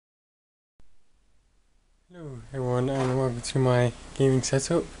Hello everyone and welcome to my gaming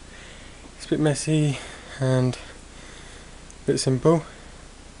setup. It's a bit messy and a bit simple,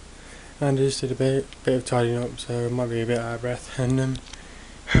 and I just did a bit of tidying up, so I might be a bit out of breath, and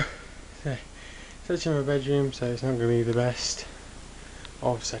yeah, it's actually my bedroom, so it's not going to be the best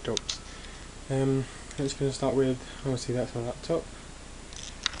of setups. I'm just going to start with, obviously that's my laptop,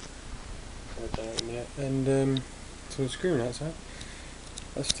 and so the screen outside,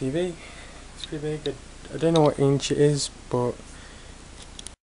 that's the TV, it's pretty big. I don't know what inch it is, but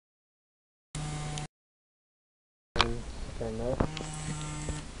I don't know.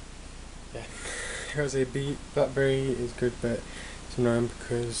 Yeah, I would say BlackBerry is good, but it's annoying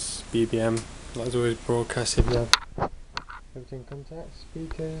because BBM, that's always broadcasted. You have everything contact,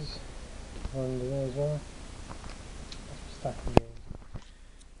 speakers under there as well. Stack of games.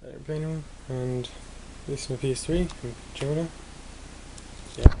 I don't play them, and this is my PS3 and controller.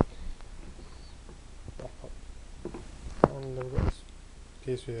 Yeah. And I've got this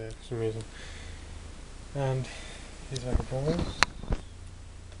PS3 there for some reason. And here's my controllers.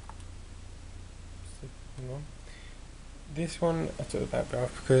 This one I took the battery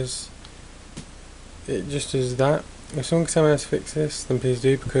off because it just does that. If someone can tell me how to fix this, then please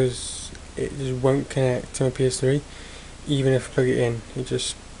do, because it just won't connect to my PS3. Even if I plug it in, it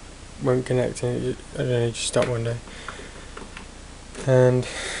just won't connect, and it just, I don't know, it just stopped one day. And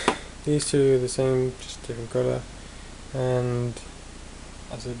these two are the same, just different colour. And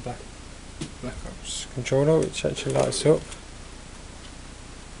as a Black Ops controller, which actually lights up.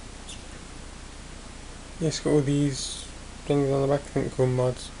 It's got all these things on the back, I think called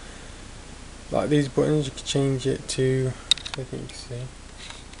mods. Like these buttons, you can change it to, I think you can see.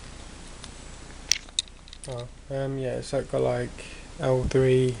 Oh, yeah, it's like got like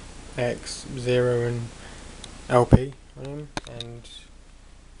L3, X, 0 and LP on them, and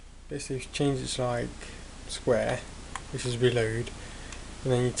basically if you change it to like square, which is reload,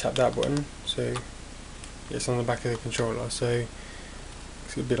 and then you tap that button, so it's on the back of the controller, so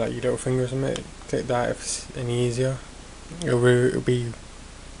it's gonna be like your little finger or something. Click that if it's any easier. It'll be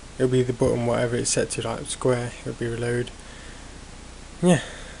the button, whatever it's set to, like square, it'll be reload. Yeah,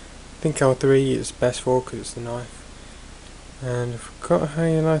 I think L3 is best for because it's the knife. And I forgot how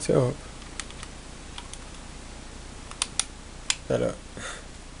you light it up. That up.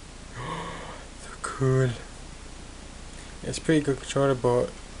 So cool. It's a pretty good controller, but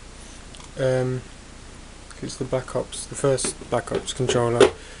it's the the first Black Ops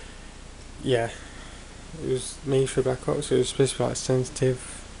controller. Yeah, it was made for Black Ops, so it was supposed to be like sensitive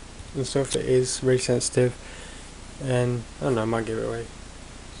and stuff. It is really sensitive, and I don't know, I might give it away.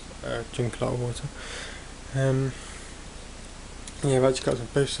 Drink a lot of water. Yeah, I've actually got some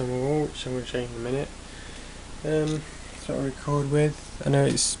posts on the wall, which I'm going to show you in a minute. That's what I record with. I know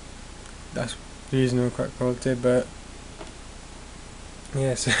that's reasonable quite quality, but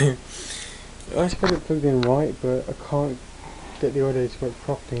yeah, so I actually got it plugged in right, but I can't get the audio to work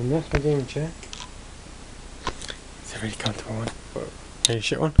properly, and that's my gaming chair. It's a really comfortable one, but really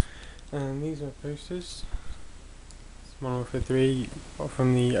shit one. And these are my posters. It's Modern Warfare 3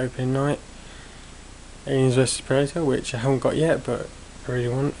 from the opening night. Aliens vs Predator, which I haven't got yet, but I really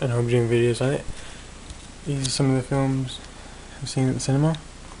want, and I'll be doing videos on it. These are some of the films I've seen at the cinema.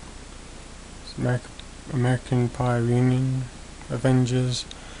 It's American Pie Reunion, Avengers,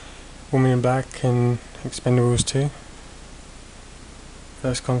 Woman in Black, and Expendables 2.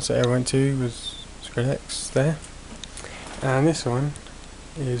 First concert I went to was Skrillex there. And this one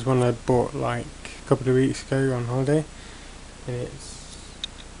is one I bought like a couple of weeks ago on holiday, and it's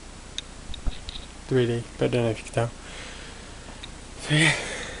 3D, but I don't know if you can tell. So yeah.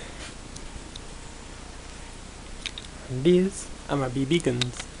 And these are my BB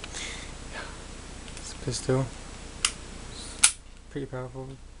guns. It's a pistol. It's pretty powerful,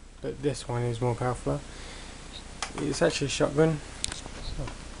 but this one is more powerful. It's actually a shotgun. So,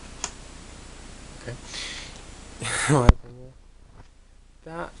 okay. Right,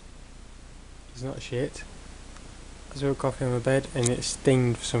 that is not shit. I spilled coffee on my bed and it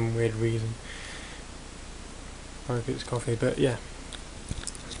stinged for some weird reason. Probably it's coffee, but yeah.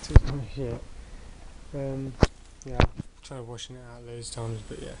 It's not shit. Yeah, I've tried washing it out loads of times,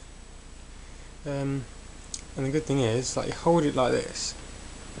 but yeah. And the good thing is, like, you hold it like this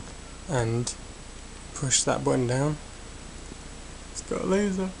and push that button down. It's got a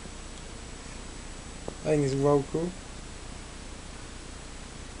laser. I think it's real cool.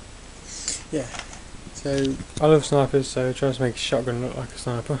 Yeah. So I love snipers, so I try to make a shotgun look like a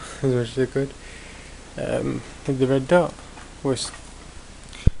sniper as much as I could. With the red dot. I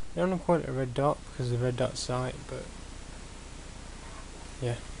don't want to call it a red dot because the red dot's sight, but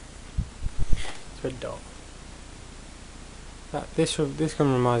yeah, it's red dot. This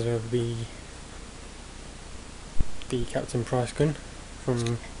gun reminds me of the Captain Price gun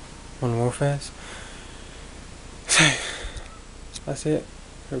from Modern Warfare's. So that's it.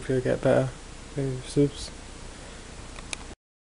 Hopefully I'll get better with subs.